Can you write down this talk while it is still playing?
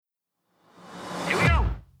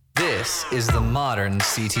This is the Modern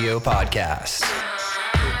CTO Podcast.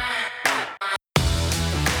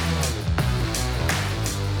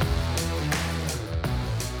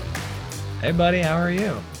 Hey, buddy, how are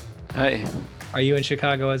you? Hi. Are you in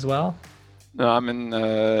Chicago as well? No, I'm in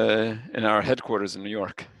our headquarters in New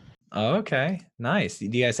York. Oh, okay, nice. Do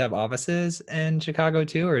you guys have offices in Chicago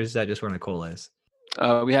too, or is that just where Nicole is?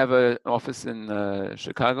 We have an office in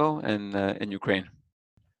Chicago and in Ukraine.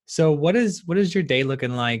 So what is your day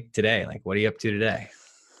looking like today? Like, what are you up to today?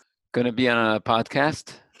 Going to be on a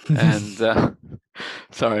podcast and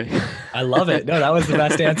sorry. I love it. No, that was the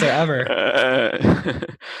best answer ever.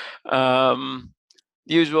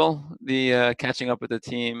 Usual, the catching up with the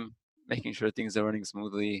team, making sure things are running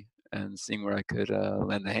smoothly, and seeing where I could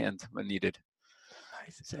lend a hand when needed.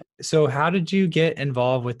 So how did you get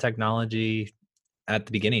involved with technology at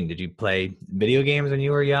the beginning? Did you play video games when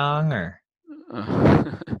you were young, or?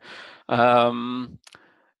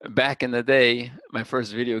 Back in the day, my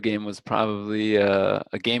first video game was probably a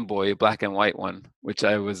Game Boy, a black and white one, which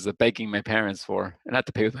I was begging my parents for, and I had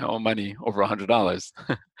to pay with my own money, over $100.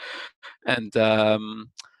 And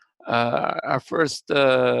my first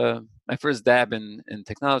dab in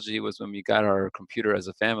technology was when we got our computer as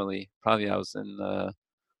a family. Probably I was in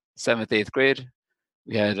 7th, 8th grade.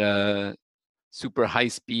 We had a super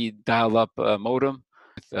high-speed dial-up modem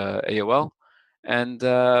with AOL, and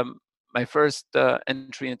my first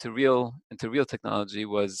entry into real technology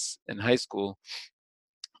was in high school,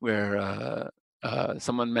 where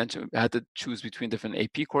someone mentioned I had to choose between different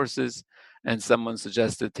AP courses, and someone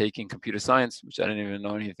suggested taking computer science, which I didn't even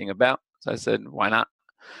know anything about. So I said, why not?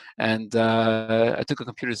 And I took a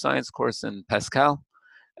computer science course in Pascal,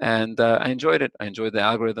 and I enjoyed it. I enjoyed the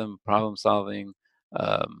algorithm, problem solving,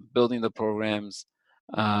 building the programs.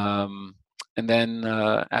 And then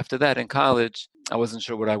after that, in college, I wasn't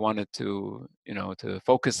sure what I wanted to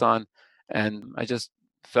focus on, and I just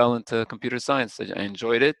fell into computer science. I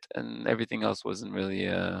enjoyed it, and everything else wasn't really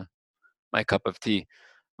my cup of tea.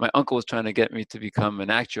 My uncle was trying to get me to become an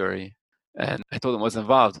actuary, and I told him I was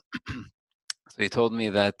involved. So he told me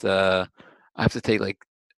that I have to take like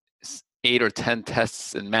 8 or 10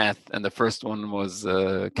 tests in math, and the first one was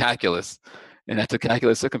calculus, and I took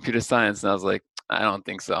calculus or computer science, and I was like, I don't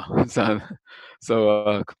think so.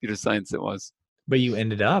 So computer science it was. But you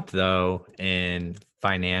ended up though in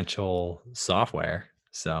financial software.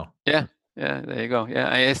 So yeah, there you go.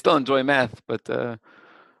 Yeah, I still enjoy math, but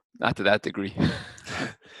not to that degree.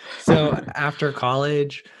 So after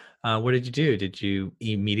college, what did you do? Did you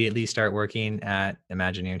immediately start working at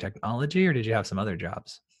Imagineering Technology, or did you have some other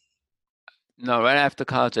jobs? No, right after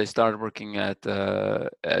college, I started working at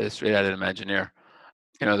straight out of Imagineer.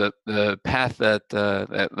 The path that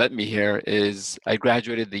led me here is I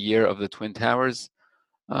graduated the year of the Twin Towers.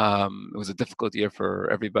 It was a difficult year for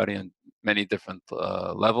everybody on many different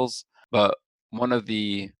levels, but one of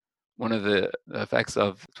the effects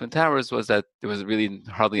of Twin Towers was that there was really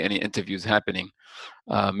hardly any interviews happening.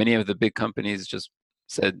 Many of the big companies just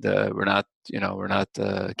said we're not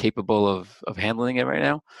capable of handling it right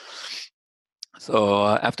now. So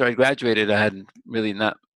after I graduated, I had really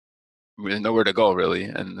nowhere to go really,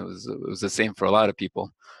 and it was the same for a lot of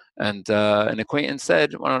people. And an acquaintance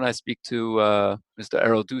said, why don't I speak to Mr.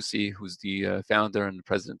 Errol Ducey, who's the founder and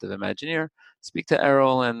president of Imagineer. Speak to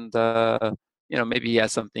Errol, and maybe he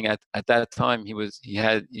has something. At that time, he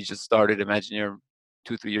just started Imagineer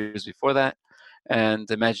 2-3 years before that, and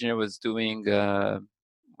Imagineer was doing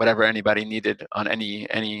whatever anybody needed on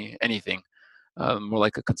anything, more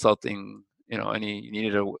like a consulting. You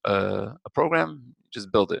needed a program,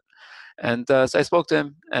 just build it. And so I spoke to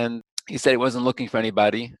him, and he said he wasn't looking for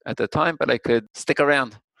anybody at the time, but I could stick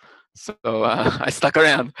around. So I stuck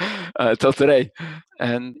around till today,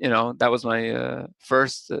 and that was my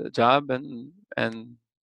first job, and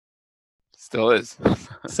still is.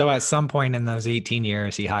 So at some point in those 18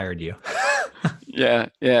 years, he hired you. Yeah.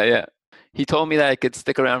 He told me that I could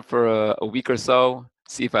stick around for a week or so,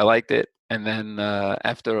 see if I liked it, and then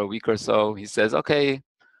after a week or so, he says, "Okay,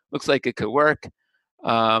 looks like it could work."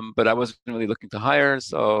 But I wasn't really looking to hire,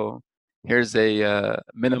 so here's a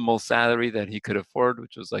minimal salary that he could afford,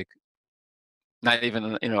 which was like not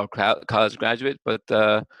even a college graduate. But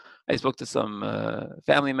I spoke to some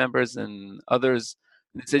family members and others,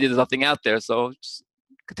 and they said there's nothing out there, so just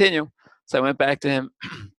continue. So I went back to him,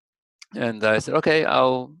 and I said, okay,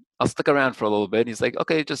 I'll stick around for a little bit. And he's like,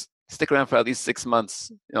 okay, just stick around for at least 6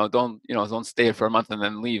 months. Don't stay for a month and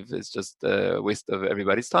then leave. It's just a waste of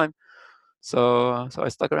everybody's time. So I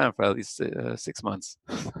stuck around for at least 6 months.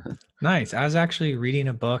 Nice. I was actually reading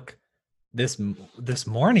a book this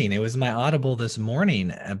morning. It was my Audible this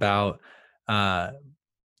morning about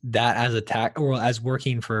that as a or as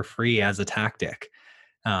working for free as a tactic.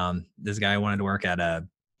 This guy wanted to work at a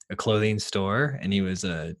clothing store, and he was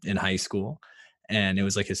in high school, and it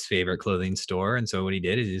was like his favorite clothing store. And so what he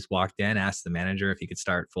did is he just walked in, asked the manager if he could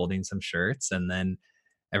start folding some shirts, and then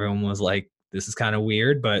everyone was like, this is kind of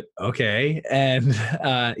weird, but okay. And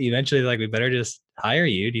eventually, like, we better just hire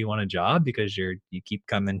you. Do you want a job? Because you keep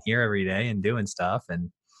coming here every day and doing stuff,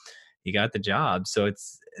 and he got the job. So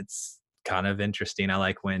it's kind of interesting. I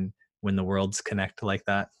like when the worlds connect like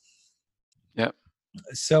that. Yeah.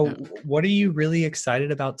 So Yeah. what are you really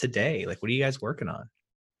excited about today? Like, what are you guys working on?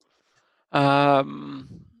 What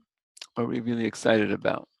are we really excited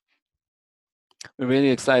about? We're really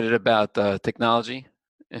excited about technology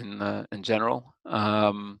in general.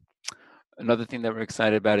 Another thing that we're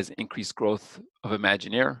excited about is increased growth of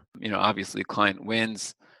Imagineer. Obviously client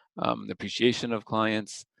wins, the appreciation of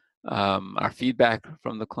clients, our feedback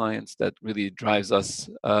from the clients that really drives us,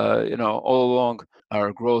 all along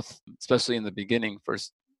our growth, especially in the beginning,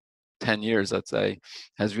 first 10 years, I'd say,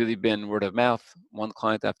 has really been word of mouth. One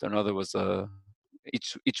client after another was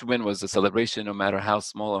each win was a celebration, no matter how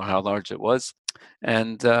small or how large it was.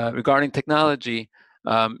 And regarding technology,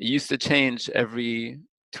 it used to change every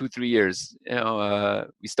 2-3 years.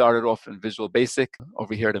 We started off in Visual Basic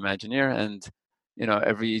over here at Imagineer, and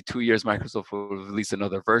every 2 years Microsoft will release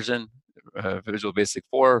another version, Visual Basic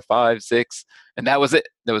 4, 5, 6, and that was it.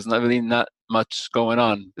 There was not much going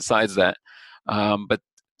on besides that. But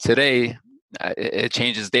today, it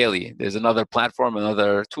changes daily. There's another platform,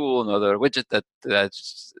 another tool, another widget that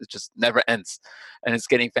just never ends, and it's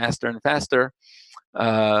getting faster and faster.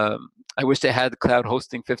 I wish they had cloud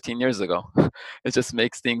hosting 15 years ago. It just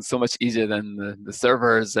makes things so much easier than the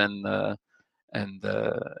servers and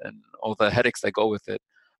all the headaches that go with it.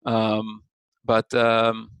 But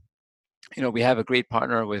we have a great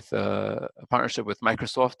a partnership with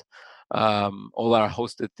Microsoft. All our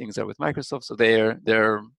hosted things are with Microsoft, so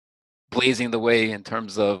they're blazing the way in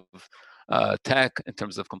terms of tech, in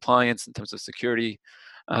terms of compliance, in terms of security.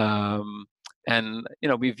 And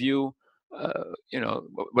we view,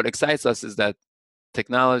 what excites us is that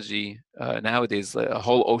technology nowadays, a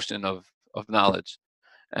whole ocean of knowledge,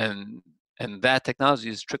 and that technology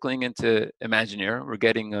is trickling into Imagineer. We're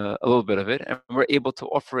getting a little bit of it, and we're able to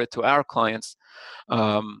offer it to our clients,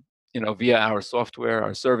 via our software,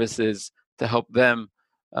 our services, to help them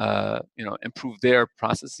improve their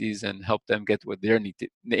processes and help them get what they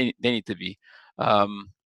need to be.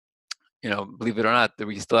 Believe it or not, that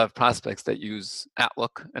we still have prospects that use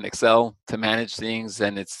Outlook and Excel to manage things,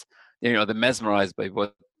 and it's they're mesmerized by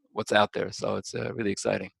what's out there. So it's really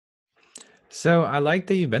exciting. So I like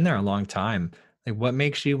that you've been there a long time. Like, what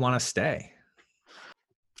makes you want to stay?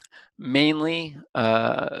 Mainly,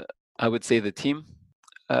 I would say the team.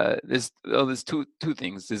 There's two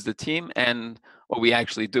things. There's the team and what we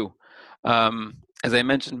actually do. As I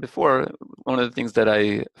mentioned before, one of the things that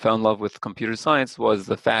I fell in love with computer science was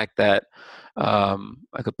the fact that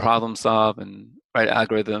I could problem solve and write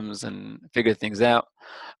algorithms and figure things out.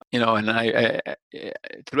 And I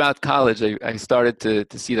throughout college, I started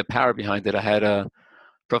to see the power behind it. I had a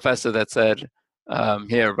professor that said,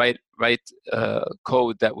 "Here, write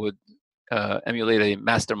code that would emulate a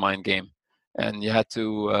mastermind game," and you had to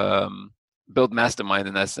build mastermind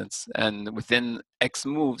in essence. And within X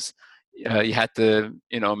moves, you had to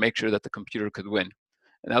make sure that the computer could win.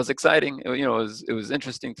 And that was exciting. It was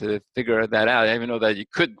interesting to figure that out. I didn't even know that you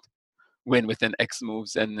could win within X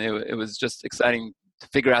moves, and it was just exciting to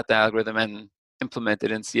figure out the algorithm and implement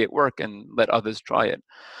it and see it work and let others try it.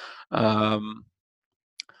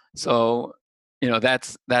 So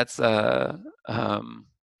that's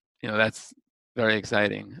very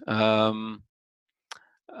exciting. I'm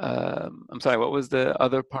sorry, what was the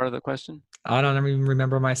other part of the question? I don't even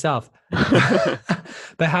remember myself.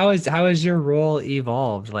 But how has your role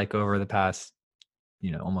evolved, like, over the past,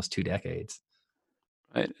 almost 2 decades?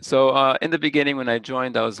 Right. So in the beginning, when I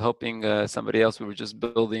joined, I was helping somebody else. We were just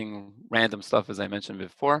building random stuff, as I mentioned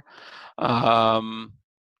before. And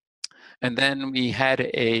then we had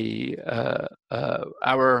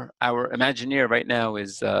our Imagineer right now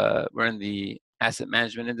is we're in the asset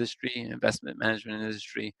management industry, investment management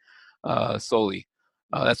industry solely.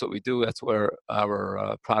 That's what we do. That's where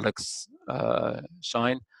our products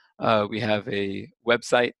shine. We have a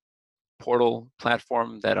website portal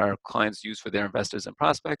platform that our clients use for their investors and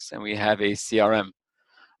prospects, and we have a CRM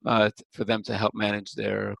for them to help manage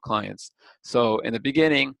their clients. So in the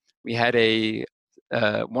beginning, we had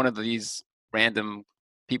one of these random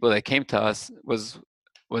people that came to us was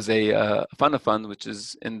a fund of fund, which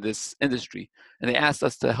is in this industry, and they asked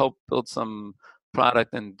us to help build some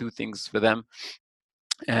product and do things for them.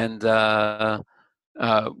 And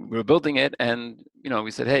we were building it, and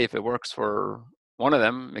we said, hey, if it works for one of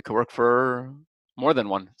them, it could work for more than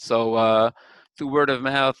one. So through word of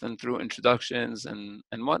mouth and through introductions and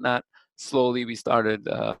whatnot, slowly we started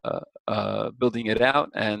building it out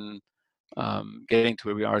and getting to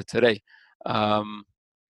where we are today. Um,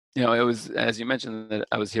 it was, as you mentioned, that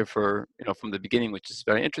I was here for from the beginning, which is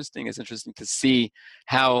very interesting. It's interesting to see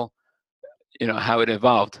how how it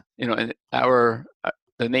evolved. And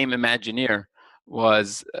the name Imagineer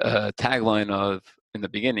was a tagline of, in the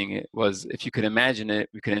beginning, it was, if you could imagine it,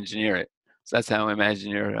 we could engineer it. So that's how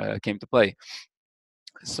Imagineer came to play.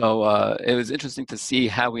 So it was interesting to see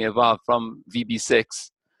how we evolved from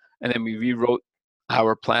VB6, and then we rewrote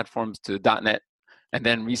our platforms to .NET. And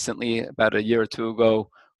then recently, about a year or two ago,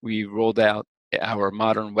 we rolled out our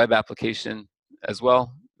modern web application as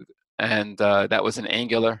well, and that was in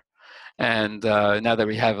Angular. And now that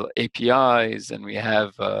we have APIs and we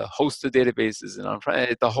have hosted databases and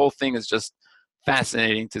the whole thing is just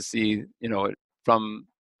fascinating to see, from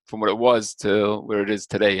what it was to where it is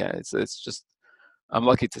today. It's just, I'm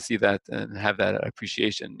lucky to see that and have that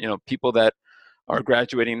appreciation. People that are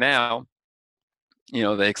graduating now,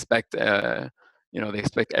 they expect they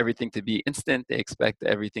expect everything to be instant. They expect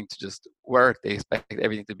everything to just work. They expect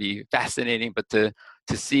everything to be fascinating. But to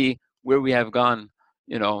see where we have gone,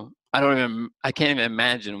 I can't even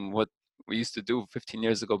imagine what we used to do 15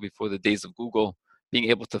 years ago, before the days of Google, being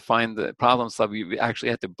able to find the problem stuff. We actually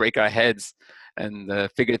had to break our heads and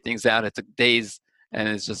figure things out. It took days, and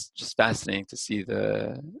it's just fascinating to see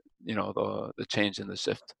the change and the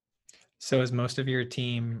shift. So is most of your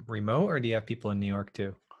team remote, or do you have people in New York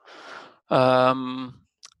too?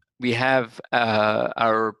 We have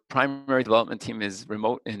our primary development team is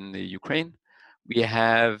remote in the Ukraine. We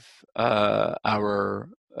have our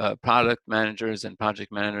product managers and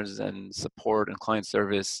project managers and support and client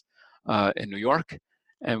service in New York,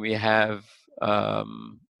 and we have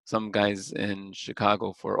some guys in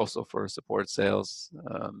Chicago for support, sales,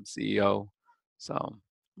 CEO. So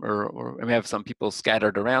and we have some people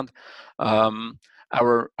scattered around.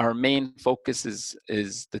 Our main focus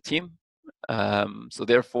is the team. So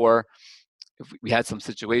therefore, if we had some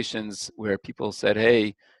situations where people said,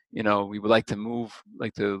 hey, we would like to move,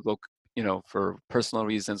 like to look, for personal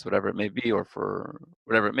reasons, whatever it may be, or for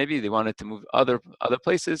whatever it may be, they wanted to move other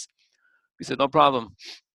places. We said, no problem.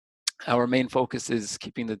 Our main focus is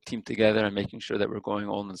keeping the team together and making sure that we're going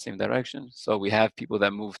all in the same direction. So we have people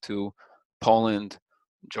that move to Poland,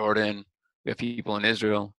 Jordan. We have people in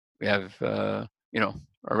Israel. We have,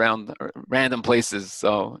 around random places.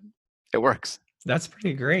 So it works. That's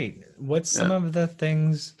pretty great. What's some of the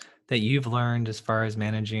things that you've learned as far as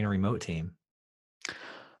managing a remote team?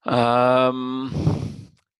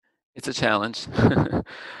 It's a challenge.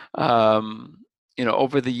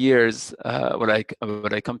 Over the years, what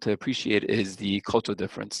I come to appreciate is the cultural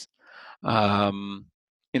difference.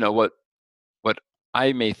 What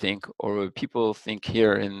I may think, or what people think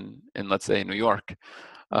here in let's say New York,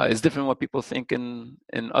 is different what people think in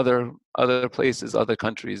other places, other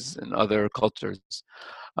countries, and other cultures.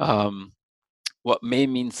 What may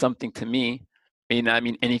mean something to me may not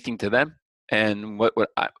mean anything to them, and what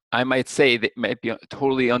I might say that might be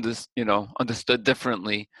totally understood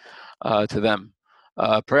differently to them.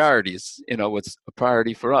 Priorities, what's a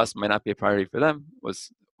priority for us might not be a priority for them.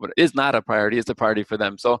 What is not a priority is a priority for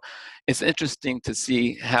them. So it's interesting to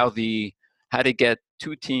see how to get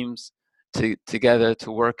two teams together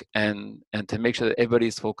to work and to make sure that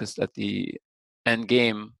everybody's focused at the end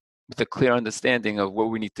game with a clear understanding of where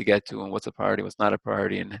we need to get to and what's a priority, what's not a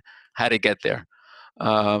priority, and how to get there.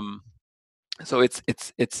 So it's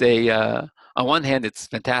on one hand, it's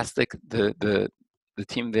fantastic. The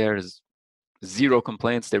team there is zero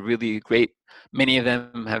complaints. They're really great. Many of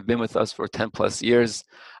them have been with us for 10 plus years.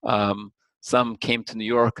 Some came to New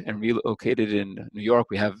York and relocated in New York.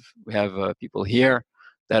 We have people here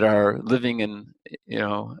that are living in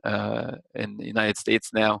the United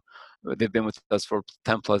States now. They've been with us for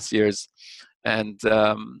 10 plus years, and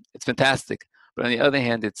it's fantastic. But on the other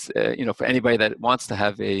hand, it's for anybody that wants to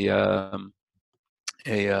have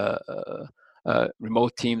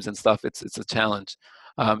remote teams and stuff, it's a challenge.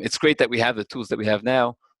 It's great that we have the tools that we have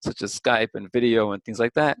now, such as Skype and video and things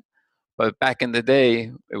like that. But back in the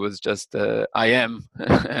day, it was just IM,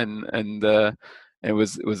 and it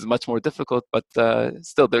was much more difficult. But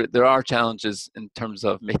still, there are challenges in terms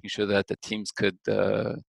of making sure that the teams could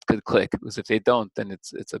click. Because if they don't, then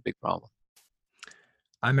it's a big problem.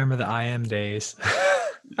 I remember the IM days.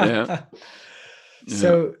 Yeah.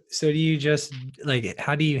 So do you just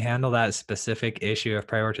how do you handle that specific issue of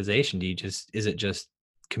prioritization? Is it just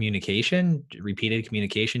communication, repeated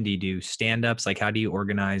communication? Do you do stand-ups? Like, how do you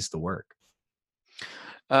organize the work?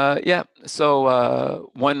 Yeah. So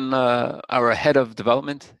our head of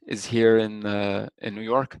development is here in New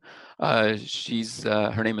York. She's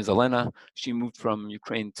her name is Elena. She moved from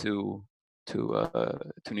Ukraine to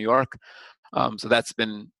New York. So that's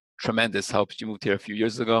been tremendous help. She moved here a few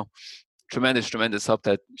years ago. Tremendous help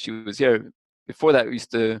that she was here. Before that, I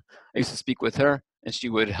used to speak with her, and she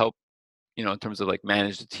would help, in terms of like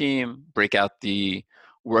manage the team, break out the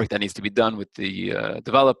work that needs to be done with the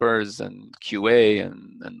developers and QA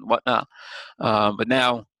and whatnot. But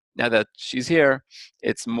now that she's here,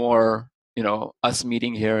 it's more, us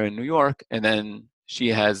meeting here in New York, and then she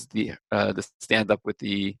has the stand up with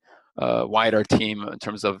the wider team in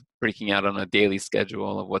terms of breaking out on a daily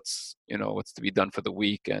schedule of what's to be done for the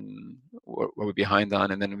week and what we're behind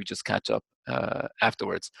on, and then we just catch up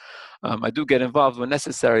afterwards. I do get involved when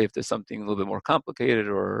necessary. If there's something a little bit more complicated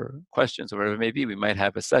or questions or whatever it may be, we might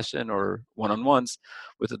have a session or one-on-ones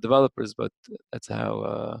with the developers, but that's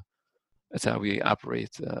how we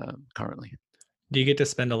operate currently. Do you get to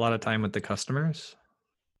spend a lot of time with the customers?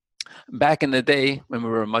 Back in the day when we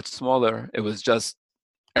were much smaller, it was just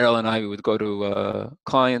Errol and I. We would go to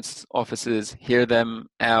clients' offices, hear them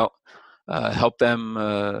out, help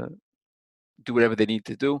them do whatever they need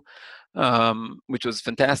to do, which was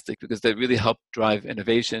fantastic because they really helped drive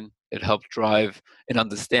innovation. It helped drive an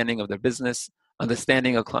understanding of their business.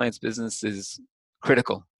 Understanding a client's business is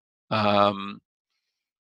critical.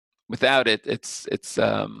 Without it,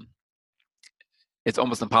 it's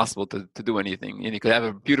almost impossible to do anything. And you could have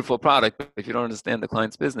a beautiful product, but if you don't understand the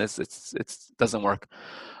client's business, it doesn't work.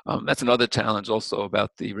 That's another challenge also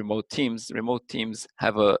about the remote teams. The remote teams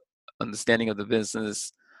have a understanding of the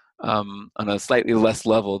business on a slightly less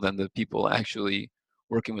level than the people actually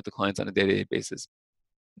working with the clients on a day-to-day basis.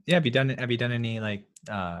 Yeah, have you done any like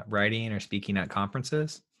writing or speaking at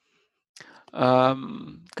conferences?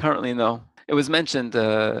 Currently, no. It was mentioned.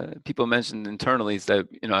 People mentioned internally that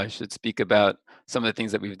I should speak about some of the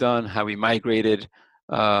things that we've done, how we migrated,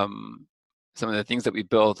 some of the things that we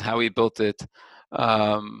built, how we built it.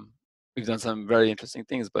 We've done some very interesting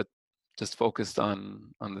things, but just focused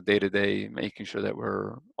on the day-to-day, making sure that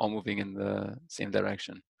we're all moving in the same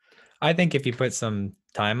direction. I think if you put some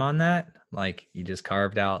time on that, like you just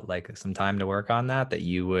carved out like some time to work on that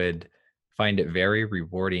you would find it very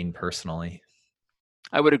rewarding personally.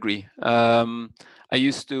 I would agree. I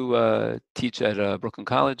used to teach at Brooklyn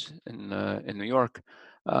College in New York.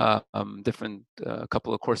 Different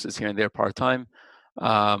couple of courses here and there part-time.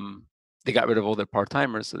 They got rid of all their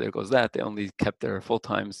part-timers, so there goes that. They only kept their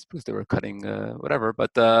full-times because they were cutting whatever.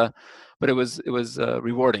 But it was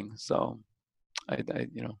rewarding. So I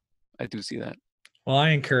do see that. Well, I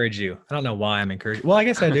encourage you. I don't know why I'm encouraged. Well, I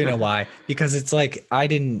guess I do know why, because it's like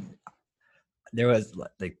there was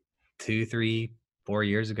like 2, 3, 4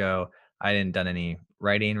 years ago, I didn't done any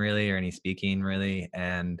writing really or any speaking really.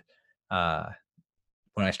 And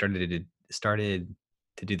when I started to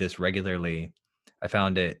do this regularly, I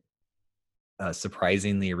found it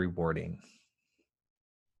surprisingly rewarding,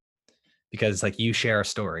 because like you share a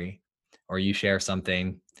story or you share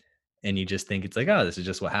something and you just think it's like, oh, this is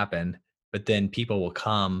just what happened. But then people will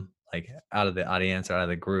come like out of the audience or out of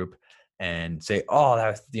the group and say, oh,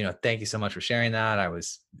 that was, thank you so much for sharing that.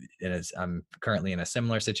 I'm currently in a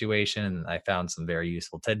similar situation and I found some very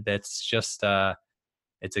useful tidbits. Just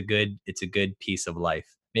it's a good piece of life.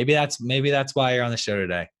 Maybe that's why you're on the show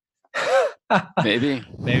today. Maybe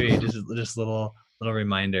just a little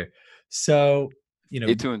reminder. So,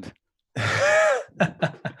 stay tuned.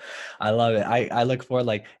 I love it. I look for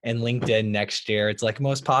like in LinkedIn next year, it's like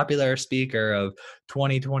most popular speaker of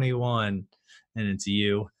 2021 and it's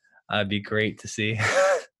you. It'd be great to see.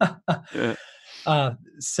 Yeah.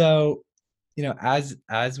 So,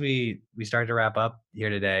 as we start to wrap up here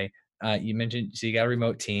today, you mentioned, so you got a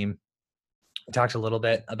remote team. We talked a little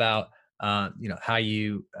bit about, how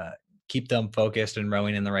you keep them focused and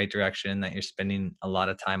rowing in the right direction, that you're spending a lot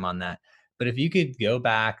of time on that. But if you could go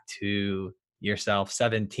back to yourself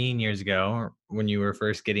 17 years ago when you were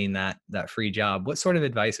first getting that free job, what sort of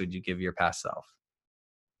advice would you give your past self?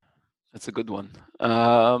 That's a good one.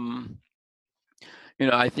 I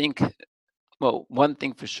think, well, one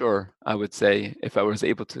thing for sure, I would say, if I was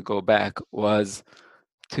able to go back, was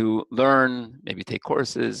to learn, maybe take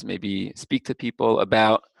courses, maybe speak to people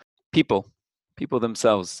about people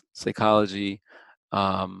themselves, psychology,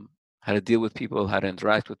 how to deal with people, how to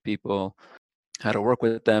interact with people, how to work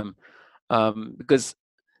with them. Because,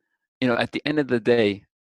 at the end of the day,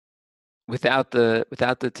 without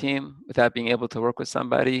the team, without being able to work with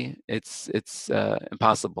somebody, it's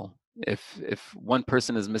impossible. if one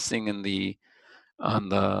person is missing on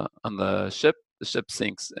the ship, the ship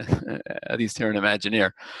sinks. At least here in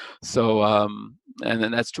Imagineer. So and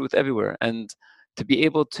then that's truth everywhere. And to be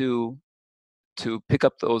able to pick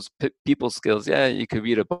up those people skills, yeah, you could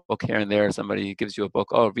read a book here and there. Somebody gives you a book,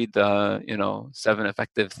 oh, read the 7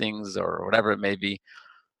 effective things or whatever it may be.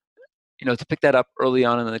 To pick that up early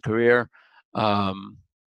on in the career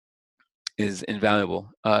is invaluable.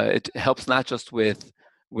 It helps not just with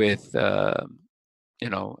work,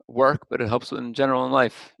 but it helps in general in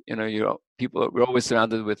life. We're always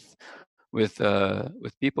surrounded with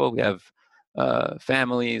people. We have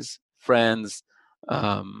families, friends,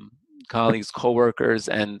 colleagues, coworkers,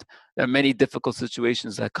 and there are many difficult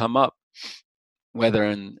situations that come up, whether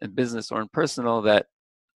in business or in personal, that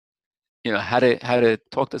how to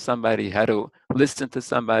talk to somebody, how to listen to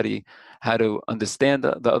somebody, how to understand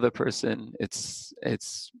the other person. It's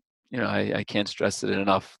I can't stress it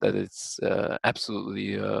enough that it's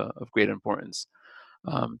absolutely of great importance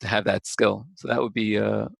to have that skill. So that would be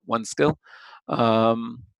one skill. The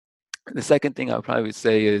second thing I would probably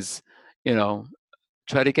say is,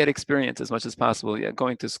 try to get experience as much as possible. Yeah,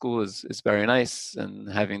 going to school is very nice,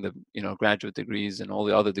 and having the graduate degrees and all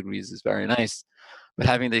the other degrees is very nice, but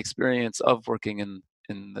having the experience of working in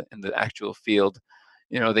the actual field,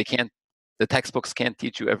 the textbooks can't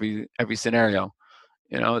teach you every scenario.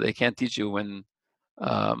 They can't teach you when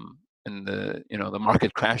in the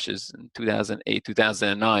market crashes in 2008,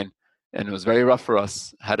 2009, and it was very rough for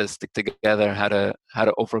us, how to stick together, how to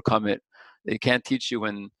overcome it. They can't teach you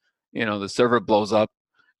when the server blows up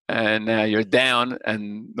and you're down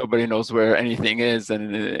and nobody knows where anything is,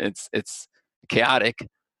 and it's chaotic.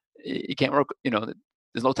 You can't work.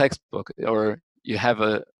 There's no textbook, or you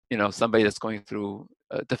have somebody that's going through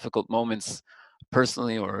difficult moments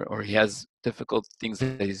personally, or he has difficult things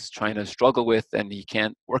that he's trying to struggle with, and he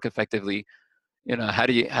can't work effectively. How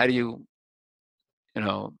do you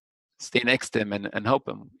stay next to him and help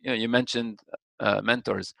him? You mentioned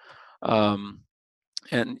mentors.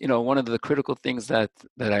 And one of the critical things that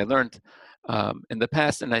I learned in the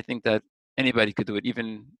past, and I think that anybody could do it,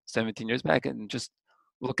 even 17 years back, and just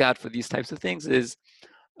look out for these types of things, is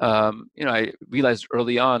I realized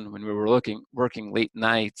early on when we were working late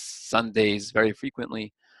nights, Sundays very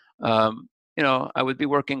frequently. I would be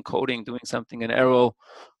working, coding, doing something, and Errol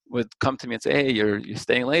would come to me and say, "Hey, you're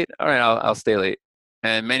staying late. All right, I'll stay late."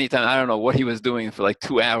 And many times, I don't know what he was doing for like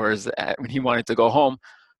 2 hours when he wanted to go home,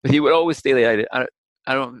 but he would always stay late.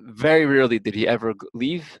 I don't. Very rarely did he ever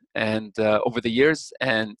leave, and over the years,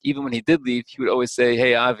 and even when he did leave, he would always say,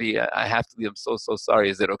 "Hey, Avi, I have to leave. I'm so sorry.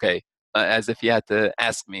 Is it okay?" As if he had to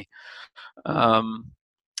ask me.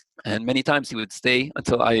 And many times he would stay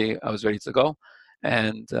until I was ready to go,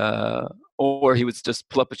 and or he would just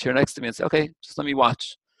pull up a chair next to me and say, "Okay, just let me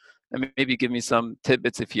watch," and maybe give me some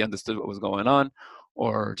tidbits if he understood what was going on,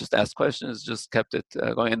 or just ask questions. Just kept it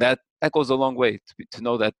going, and that goes a long way to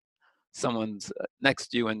know that someone's next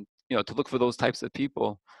to you, and to look for those types of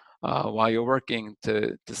people while you're working,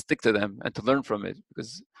 to stick to them and to learn from it.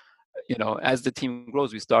 Because as the team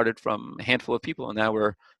grows, we started from a handful of people and now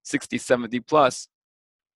we're 60, 70 plus.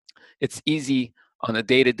 It's easy on a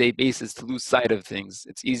day-to-day basis to lose sight of things.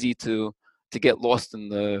 It's easy to get lost in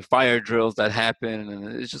the fire drills that happen,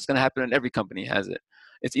 and it's just going to happen, and every company has it.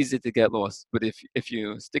 It's easy to get lost, but if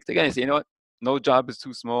you stick together and say, what, no job is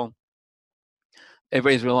too small,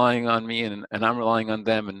 everybody's relying on me, and I'm relying on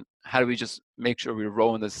them, and how do we just make sure we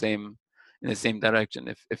row in the same direction?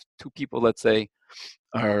 If two people, let's say,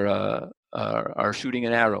 are shooting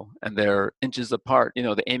an arrow and they're inches apart,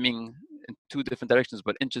 they're aiming in two different directions,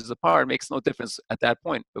 but inches apart makes no difference at that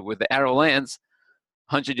point. But where the arrow lands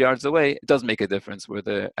 100 yards away, it does make a difference where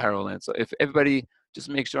the arrow lands. So if everybody just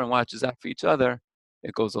makes sure and watches out for each other,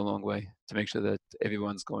 it goes a long way to make sure that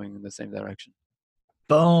everyone's going in the same direction.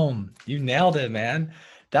 Boom. You nailed it, man.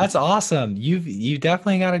 That's awesome. You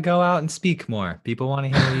definitely got to go out and speak more. People want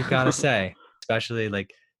to hear what you've got to say, especially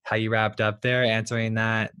like how you wrapped up there answering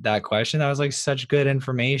that question. That was like such good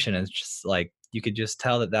information. It's just like you could just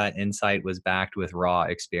tell that insight was backed with raw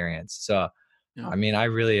experience. So, yeah. I mean, I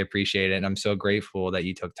really appreciate it, and I'm so grateful that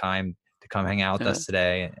you took time to come hang out with us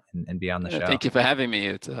today and be on the show. Thank you for having me.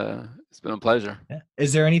 It's been a pleasure. Yeah.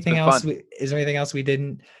 Is there anything else? Is there anything else we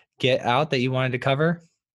didn't get out that you wanted to cover?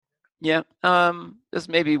 Yeah. Just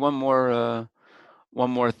maybe one more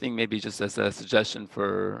thing, maybe just as a suggestion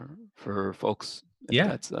for folks.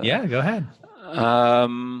 Yeah. Go ahead.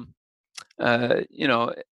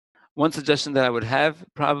 One suggestion that I would have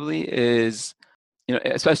probably is,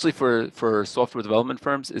 especially for software development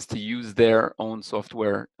firms, is to use their own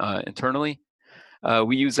software internally.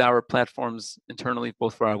 We use our platforms internally,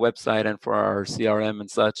 both for our website and for our CRM and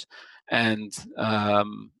such, and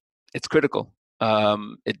it's critical.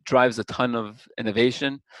 It drives a ton of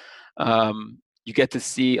innovation. You get to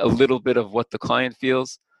see a little bit of what the client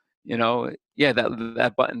feels. Yeah,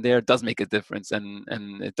 that button there does make a difference, and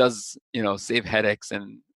it does, save headaches,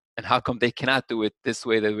 and how come they cannot do it this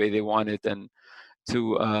way, the way they want it, and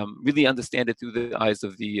to really understand it through the eyes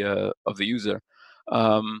of the user.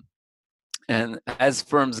 And as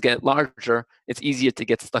firms get larger, it's easier to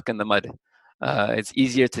get stuck in the mud. It's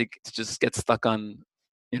easier to just get stuck on,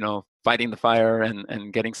 fighting the fire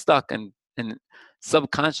and getting stuck. And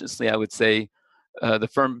subconsciously, I would say, the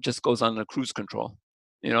firm just goes on a cruise control.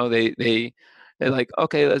 They're like,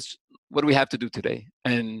 okay, what do we have to do today?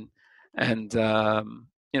 And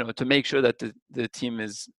to make sure that the team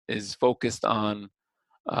is focused on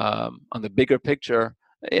the bigger picture.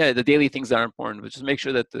 Yeah, the daily things are important, but just make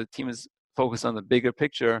sure that the team is focused on the bigger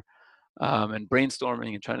picture, and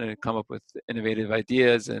brainstorming and trying to come up with innovative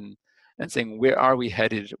ideas, and saying, where are we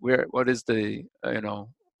headed? What is the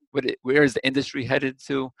where is the industry headed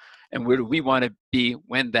to, and where do we want to be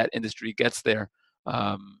when that industry gets there,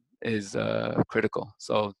 is critical.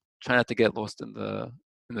 So try not to get lost in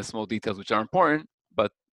the small details, which are important,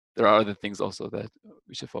 but there are other things also that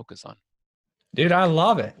we should focus on. Dude, I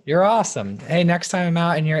love it. You're awesome. Hey, next time I'm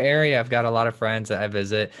out in your area, I've got a lot of friends that I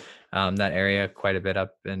visit that area quite a bit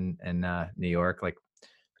up in New York, like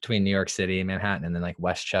between New York City and Manhattan, and then like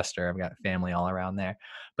Westchester. I've got family all around there.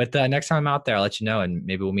 But next time I'm out there, I'll let you know, and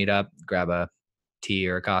maybe we'll meet up, grab a tea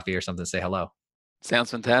or a coffee or something, say hello. Sounds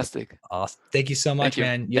fantastic. Awesome. Thank you so much,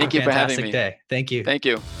 man. Thank you for having me. Day. Thank you. Thank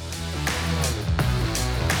you.